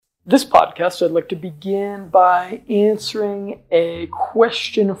This podcast, I'd like to begin by answering a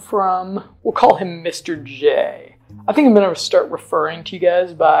question from, we'll call him Mr. J. I think I'm going to start referring to you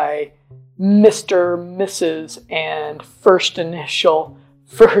guys by Mr., Mrs., and first initial,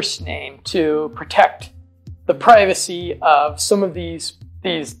 first name to protect the privacy of some of these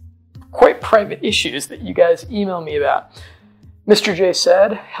quite private issues that you guys email me about. Mr. J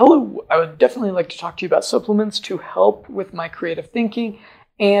said, "Hello, I would definitely like to talk to you about supplements to help with my creative thinking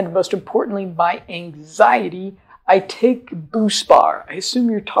and most importantly, my anxiety. I take Buspar." I assume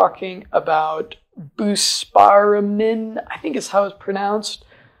you're talking about Busparamin, I think is how it's pronounced.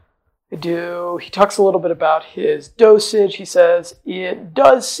 I do. He talks a little bit about his dosage. He says, it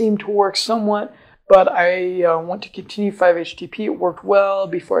does seem to work somewhat, but I want to continue 5-HTP. It worked well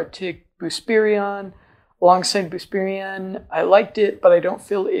before I take Buspirion. Alongside Buspirion, I liked it, but I don't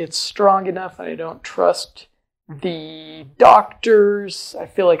feel it's strong enough, and I don't trust the doctors. I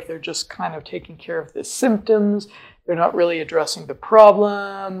feel like they're just kind of taking care of the symptoms. They're not really addressing the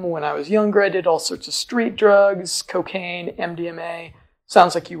problem. When I was younger, I did all sorts of street drugs, cocaine, MDMA.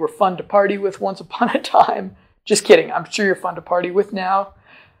 Sounds like you were fun to party with once upon a time. Just kidding. I'm sure you're fun to party with now.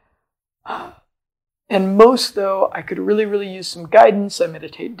 And most, though, I could really use some guidance. I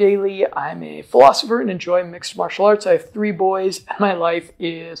meditate daily. I'm a philosopher and enjoy mixed martial arts. I have 3 boys, and my life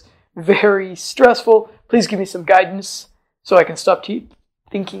is very stressful. Please give me some guidance so I can stop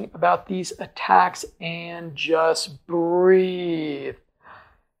thinking about these attacks and just breathe.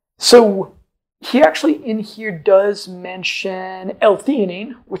 So he actually in here does mention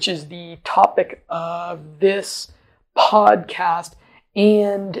L-theanine, which is the topic of this podcast.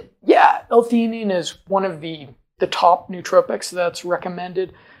 And yeah, L-theanine is one of the top nootropics that's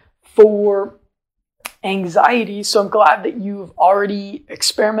recommended for anxiety. So I'm glad that you've already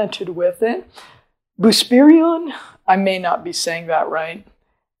experimented with it. Buspirion, I may not be saying that right.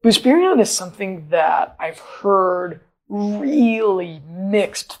 Buspirion is something that I've heard really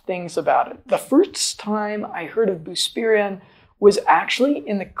mixed things about it. The first time I heard of Buspirion was actually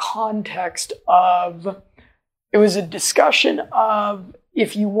in the context of, it was a discussion of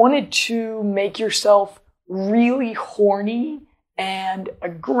if you wanted to make yourself really horny and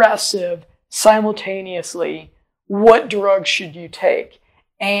aggressive simultaneously, what drug should you take?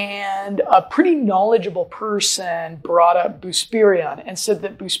 And a pretty knowledgeable person brought up Buspirion and said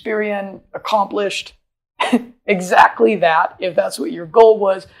that Buspirion accomplished exactly that, if that's what your goal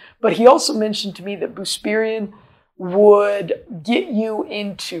was. But he also mentioned to me that Buspirion would get you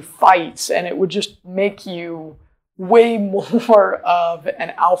into fights and it would just make you way more of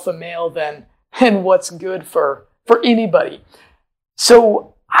an alpha male than what's good for anybody.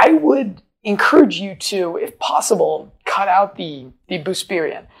 So I would encourage you to, if possible, cut out the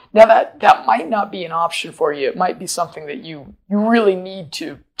Buspirion. Now that might not be an option for you. It might be something that you really need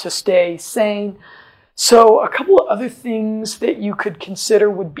to stay sane. So a couple of other things that you could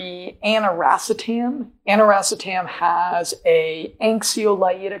consider would be aniracetam. Aniracetam has a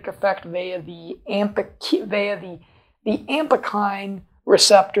anxiolytic effect via the ampakine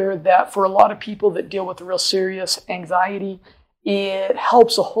receptor that for a lot of people that deal with real serious anxiety, it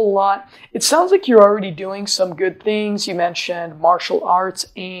helps a whole lot. It sounds like you're already doing some good things. You mentioned martial arts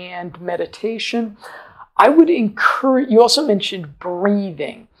and meditation. You also mentioned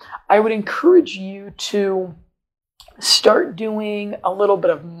breathing. I would encourage you to start doing a little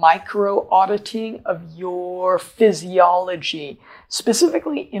bit of micro auditing of your physiology,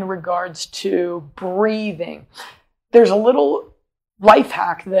 specifically in regards to breathing. There's a little life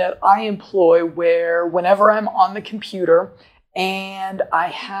hack that I employ where whenever I'm on the computer and I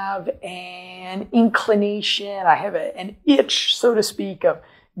have an inclination, I have an itch, so to speak, of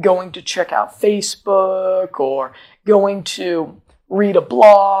going to check out Facebook or going to read a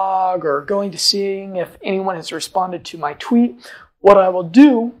blog or going to seeing if anyone has responded to my tweet, what I will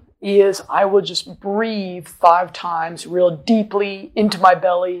do is I will just breathe 5 times real deeply into my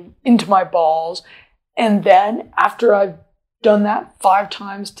belly, into my balls. And then after I've done that 5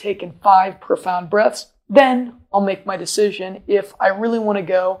 times, taken 5 profound breaths, then I'll make my decision if I really want to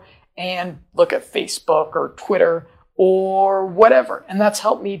go and look at Facebook or Twitter or whatever. And that's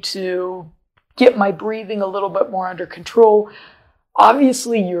helped me to get my breathing a little bit more under control.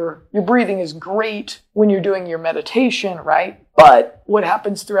 Obviously, your breathing is great when you're doing your meditation, right? But what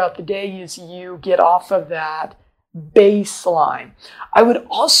happens throughout the day is you get off of that baseline. I would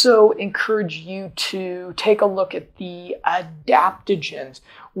also encourage you to take a look at the adaptogens,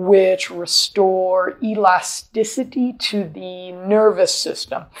 which restore elasticity to the nervous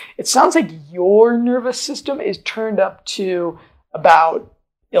system. It sounds like your nervous system is turned up to about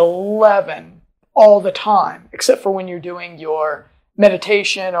 11 all the time, except for when you're doing your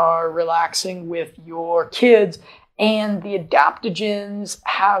meditation or relaxing with your kids. And the adaptogens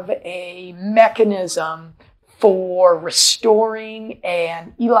have a mechanism for restoring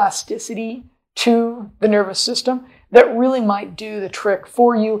an elasticity to the nervous system that really might do the trick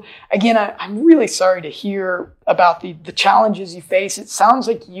for you. Again, I'm really sorry to hear about the challenges you face. It sounds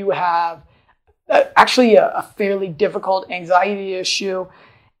like you have actually a fairly difficult anxiety issue.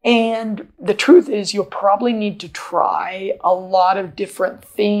 And the truth is you'll probably need to try a lot of different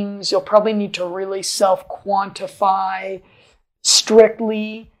things. You'll probably need to really self-quantify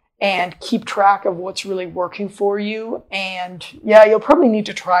strictly and keep track of what's really working for you. And yeah, you'll probably need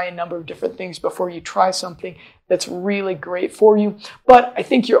to try a number of different things before you try something that's really great for you. But I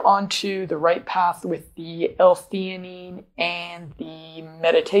think you're onto the right path with the L-theanine and the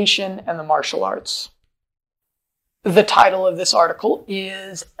meditation and the martial arts. The title of this article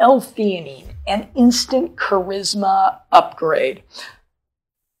is L-theanine, an instant charisma upgrade.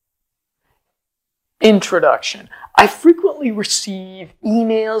 Introduction. I frequently receive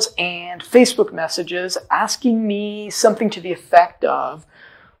emails and Facebook messages asking me something to the effect of,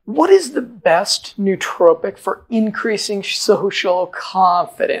 what is the best nootropic for increasing social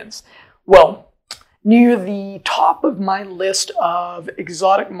confidence? Well, near the top of my list of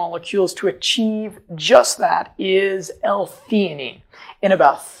exotic molecules to achieve just that is L-theanine. In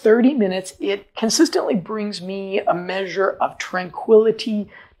about 30 minutes, it consistently brings me a measure of tranquility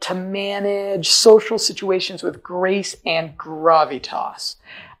to manage social situations with grace and gravitas.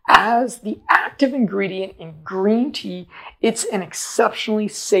 As the active ingredient in green tea, it's an exceptionally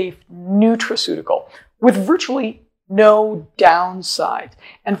safe nutraceutical with virtually no downside.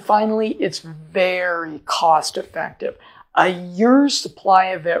 And finally, it's very cost effective. A year's supply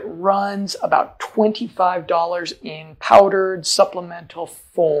of it runs about $25 in powdered supplemental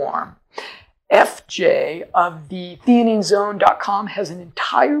form. FJ of the theaninezone.com has an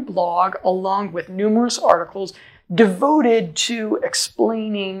entire blog along with numerous articles devoted to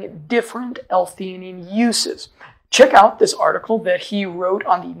explaining different L-theanine uses. Check out this article that he wrote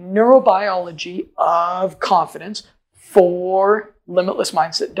on the neurobiology of confidence for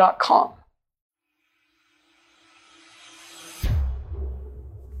limitlessmindset.com.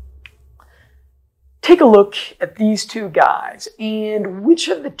 Take a look at these two guys, and which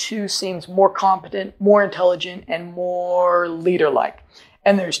of the two seems more competent, more intelligent, and more leader-like?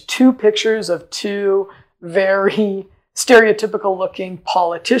 And there's two pictures of two very stereotypical-looking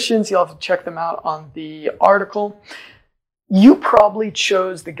politicians. You'll have to check them out on the article. You probably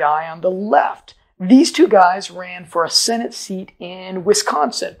chose the guy on the left. These two guys ran for a Senate seat in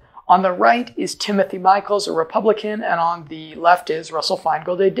Wisconsin. On the right is Timothy Michaels, a Republican, and on the left is Russell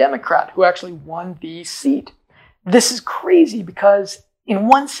Feingold, a Democrat, who actually won the seat. This is crazy because in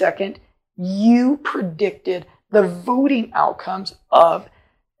 1 second, you predicted the voting outcomes of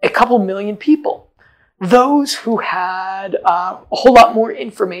a couple million people. Those who had a whole lot more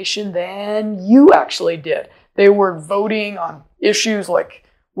information than you actually did. They were voting on issues like,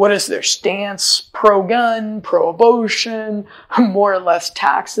 what is their stance, pro-gun, pro-abortion, more or less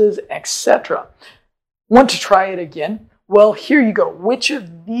taxes, etc. Want to try it again? Well, here you go. Which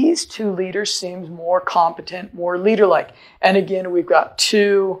of these two leaders seems more competent, more leader-like? And again, we've got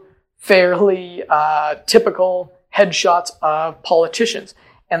two fairly typical headshots of politicians.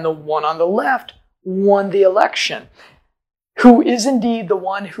 And the one on the left won the election, who is indeed the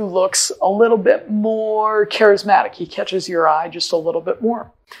one who looks a little bit more charismatic. He catches your eye just a little bit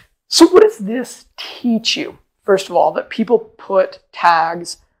more. So what does this teach you? First of all, that people put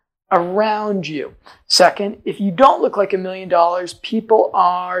tags around you. Second, if you don't look like $1 million, people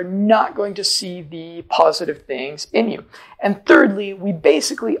are not going to see the positive things in you. And thirdly, we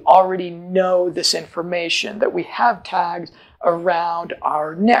basically already know this information, that we have tags around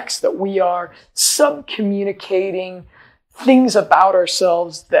our necks, that we are sub-communicating things about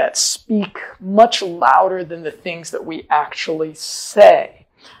ourselves that speak much louder than the things that we actually say.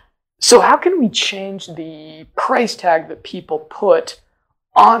 So how can we change the price tag that people put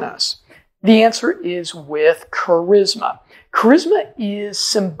on us? The answer is with charisma. Charisma is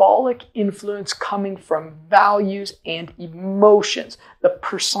symbolic influence coming from values and emotions, the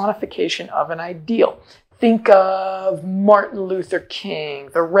personification of an ideal. Think of Martin Luther King,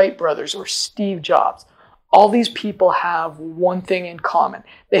 the Wright brothers, or Steve Jobs. All these people have one thing in common.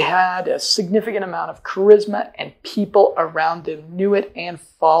 They had a significant amount of charisma, and people around them knew it and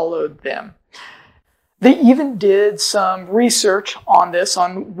followed them. They even did some research on this,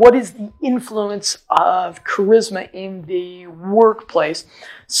 on what is the influence of charisma in the workplace.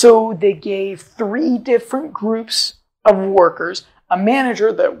 So they gave 3 different groups of workers a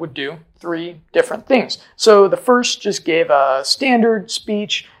manager that would do three different things. So the first just gave a standard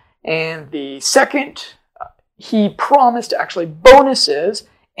speech, and the second, he promised actually bonuses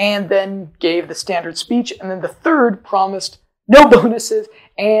and then gave the standard speech. And then the third promised no bonuses,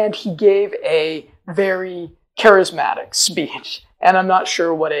 and he gave a very charismatic speech. And I'm not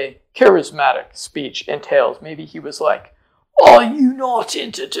sure what a charismatic speech entails. Maybe he was like, "Are you not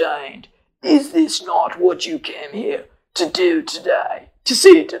entertained? Is this not what you came here to do today, to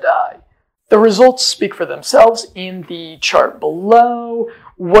see today?" The results speak for themselves in the chart below.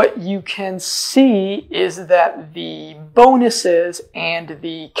 What you can see is that the bonuses and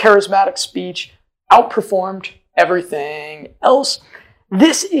the charismatic speech outperformed everything else.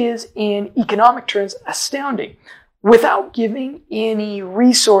 This is, in economic terms, astounding. Without giving any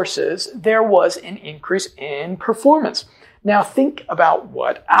resources, there was an increase in performance. Now think about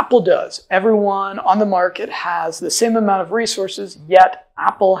what Apple does. Everyone on the market has the same amount of resources, yet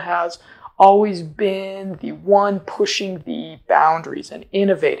Apple has always been the one pushing the boundaries and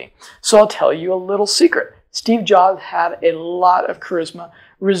innovating. So I'll tell you a little secret. Steve Jobs had a lot of charisma,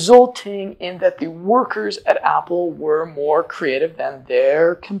 resulting in that the workers at Apple were more creative than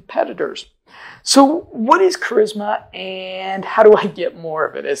their competitors. So what is charisma, and how do I get more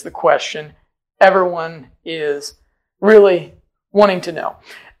of it is the question everyone is really wanting to know.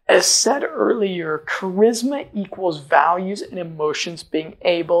 As said earlier, charisma equals values and emotions being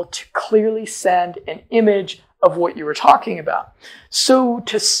able to clearly send an image of what you were talking about. So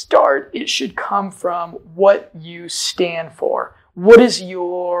to start, it should come from what you stand for. What is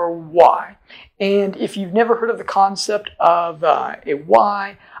your why? And if you've never heard of the concept of a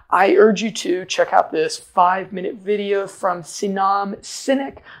why, I urge you to check out this 5-minute video from Sinam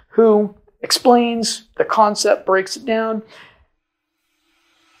Sinek, who explains the concept, breaks it down.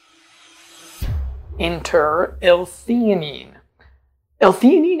 Enter L-theanine.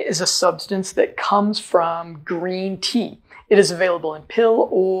 L-theanine is a substance that comes from green tea. It is available in pill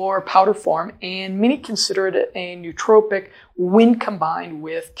or powder form, and many consider it a nootropic when combined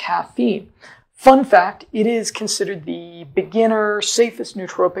with caffeine. Fun fact, it is considered the beginner safest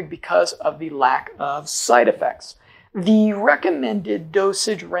nootropic because of the lack of side effects. The recommended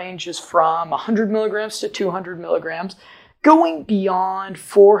dosage ranges from 100 milligrams to 200 milligrams. Going beyond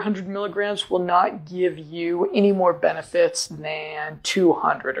 400 milligrams will not give you any more benefits than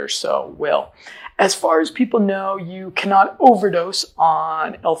 200 or so will. As far as people know, you cannot overdose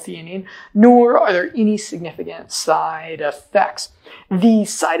on L-theanine, nor are there any significant side effects. The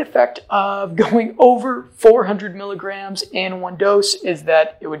side effect of going over 400 milligrams in one dose is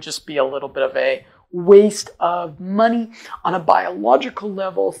that it would just be a little bit of a waste of money. On a biological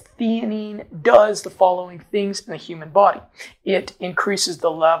level, theanine does the following things in the human body. It increases the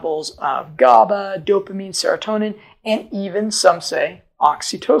levels of GABA, dopamine, serotonin, and even, some say,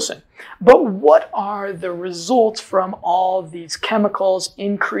 oxytocin. But what are the results from all of these chemicals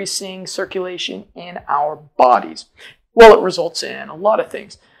increasing circulation in our bodies? Well, it results in a lot of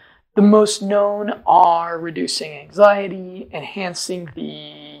things. The most known are reducing anxiety, enhancing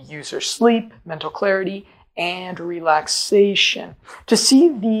the user's sleep, mental clarity, and relaxation. To see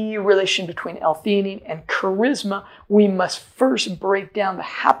the relation between L-theanine and charisma, we must first break down the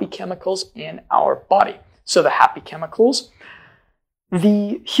happy chemicals in our body. So the happy chemicals.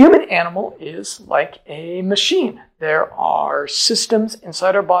 The human animal is like a machine. There are systems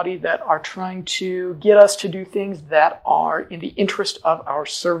inside our body that are trying to get us to do things that are in the interest of our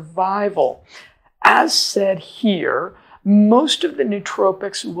survival. As said here, most of the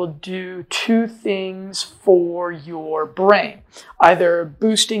nootropics will do two things for your brain, either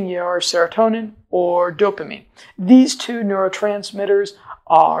boosting your serotonin or dopamine. These two neurotransmitters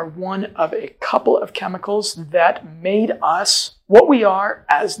are one of a couple of chemicals that made us what we are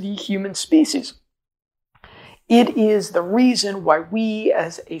as the human species. It is the reason why we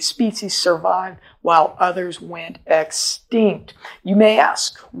as a species survived while others went extinct. You may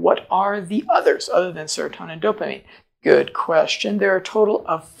ask, what are the others other than serotonin and dopamine? Good question. There are a total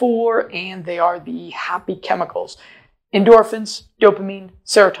of 4, and they are the happy chemicals: endorphins, dopamine,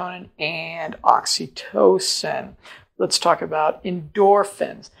 serotonin, and oxytocin. Let's talk about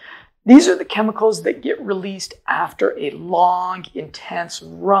endorphins. These are the chemicals that get released after a long, intense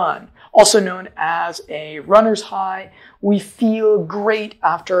run, also known as a runner's high. We feel great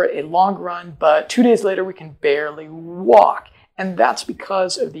after a long run, but 2 days later we can barely walk, and that's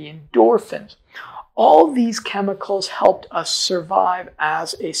because of the endorphins. All these chemicals helped us survive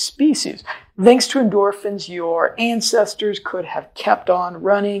as a species. Thanks to endorphins, your ancestors could have kept on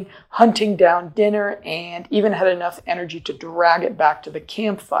running, hunting down dinner, and even had enough energy to drag it back to the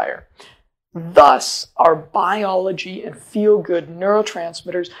campfire. Thus, our biology and feel-good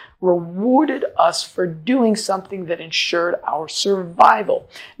neurotransmitters rewarded us for doing something that ensured our survival.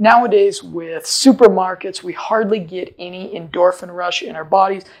 Nowadays, with supermarkets, we hardly get any endorphin rush in our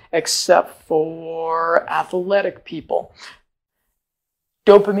bodies except for athletic people.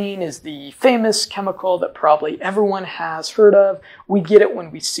 Dopamine is the famous chemical that probably everyone has heard of. We get it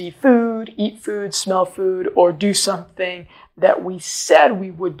when we see food, eat food, smell food, or do something that we said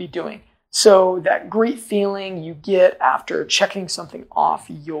we would be doing. So that great feeling you get after checking something off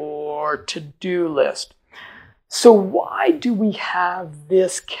your to-do list. So why do we have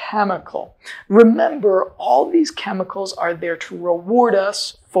this chemical? Remember, all these chemicals are there to reward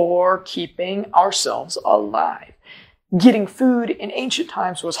us for keeping ourselves alive. Getting food in ancient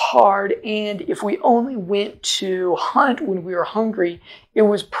times was hard, and if we only went to hunt when we were hungry, it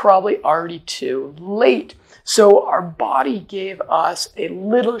was probably already too late. So our body gave us a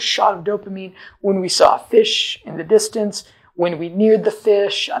little shot of dopamine when we saw a fish in the distance. When we neared the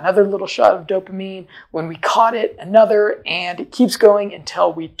fish, another little shot of dopamine. When we caught it, another, and it keeps going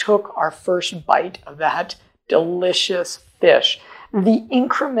until we took our first bite of that delicious fish. The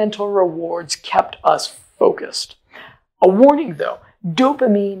incremental rewards kept us focused. A warning though,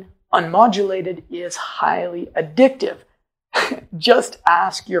 dopamine, unmodulated, is highly addictive. Just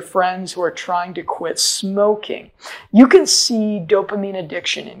ask your friends who are trying to quit smoking. You can see dopamine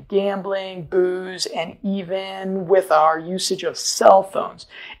addiction in gambling, booze, and even with our usage of cell phones.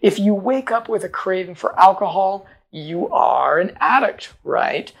 If you wake up with a craving for alcohol, you are an addict,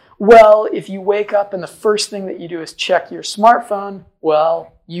 right? Well, if you wake up and the first thing that you do is check your smartphone,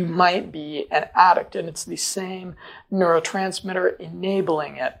 well, you might be an addict, and it's the same neurotransmitter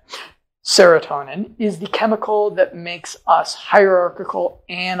enabling it. Serotonin is the chemical that makes us hierarchical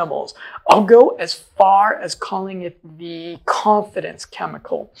animals. I'll go as far as calling it the confidence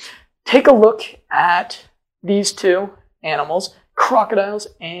chemical. Take a look at these two animals, crocodiles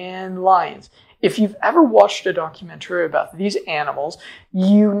and lions. If you've ever watched a documentary about these animals,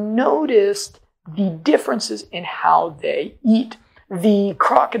 you noticed the differences in how they eat. The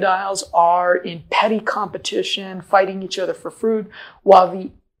crocodiles are in petty competition, fighting each other for food, while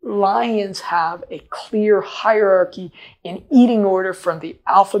the lions have a clear hierarchy in eating order from the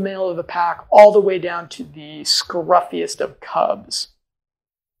alpha male of the pack all the way down to the scruffiest of cubs.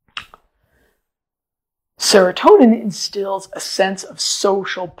 Serotonin instills a sense of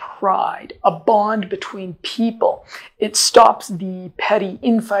social pride, a bond between people. It stops the petty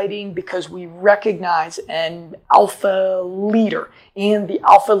infighting because we recognize an alpha leader, and the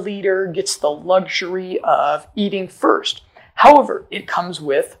alpha leader gets the luxury of eating first. However, it comes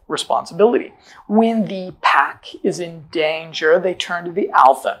with responsibility. When the pack is in danger, they turn to the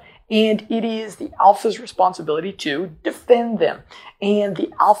alpha, and it is the alpha's responsibility to defend them. And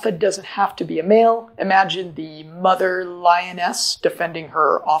the alpha doesn't have to be a male. Imagine the mother lioness defending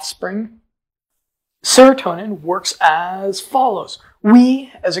her offspring. Serotonin works as follows.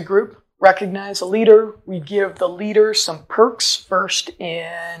 We, as a group, recognize a leader. We give the leader some perks, first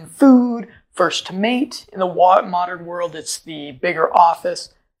in food, first to mate. In the modern world, it's the bigger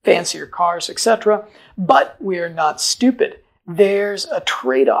office, fancier cars, etc. But we are not stupid. There's a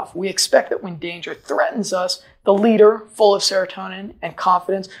trade-off. We expect that when danger threatens us, the leader, full of serotonin and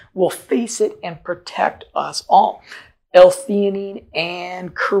confidence, will face it and protect us all. L-theanine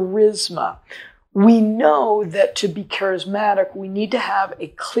and charisma. We know that to be charismatic, we need to have a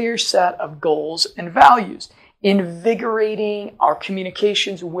clear set of goals and values, invigorating our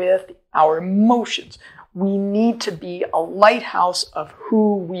communications with our emotions. We need to be a lighthouse of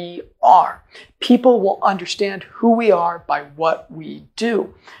who we are. People will understand who we are by what we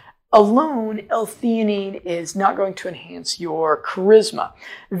do. Alone, L-theanine is not going to enhance your charisma.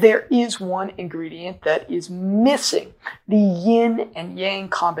 There is one ingredient that is missing: the yin and yang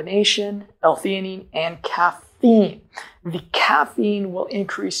combination, L-theanine and caffeine. The caffeine will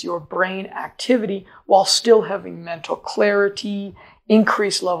increase your brain activity while still having mental clarity,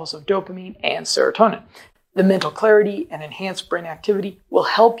 increased levels of dopamine and serotonin. The mental clarity and enhanced brain activity will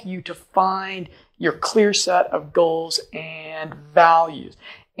help you to find your clear set of goals and values.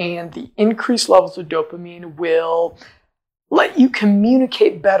 And the increased levels of dopamine will let you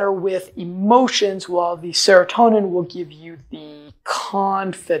communicate better with emotions, while the serotonin will give you the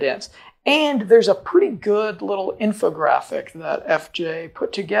confidence. And there's a pretty good little infographic that FJ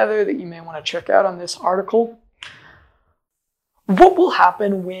put together that you may want to check out on this article. What will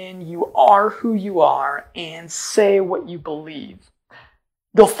happen when you are who you are and say what you believe?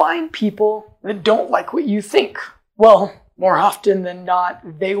 You'll find people that don't like what you think. Well, more often than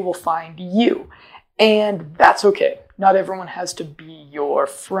not, they will find you. And that's okay. Not everyone has to be your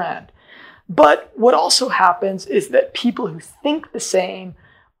friend. But what also happens is that people who think the same,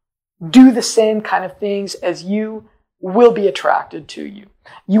 do the same kind of things as you, will be attracted to you.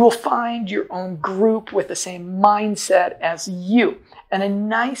 You will find your own group with the same mindset as you. And a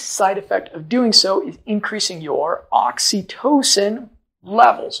nice side effect of doing so is increasing your oxytocin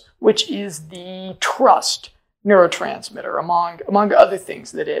levels, which is the trust neurotransmitter, among other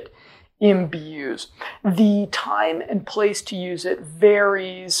things that it imbues. The time and place to use it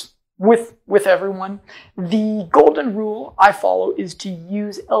varies with everyone. The golden rule I follow is to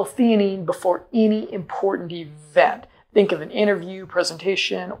use L-theanine before any important event. Think of an interview,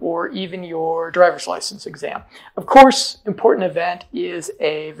 presentation, or even your driver's license exam. Of course, important event is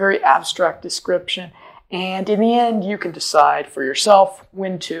a very abstract description, and in the end, you can decide for yourself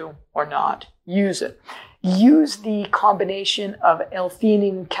when to or not use it. Use the combination of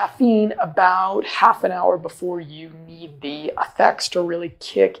L-theanine and caffeine about half an hour before you need the effects to really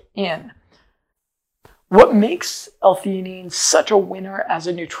kick in. What makes L-theanine such a winner as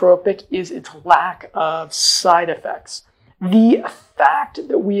a nootropic is its lack of side effects. The fact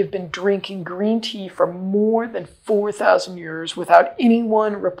that we have been drinking green tea for more than 4,000 years without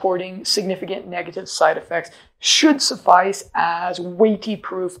anyone reporting significant negative side effects should suffice as weighty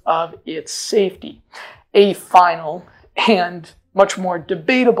proof of its safety. A final and much more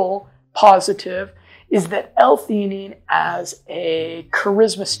debatable positive is that L-theanine as a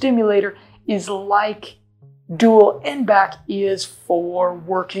charisma stimulator is like dual NBAC is for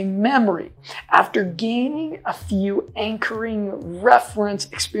working memory. After gaining a few anchoring reference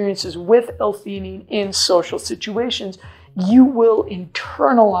experiences with L-theanine in social situations, you will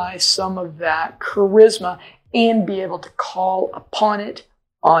internalize some of that charisma and be able to call upon it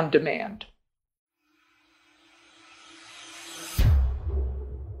on demand.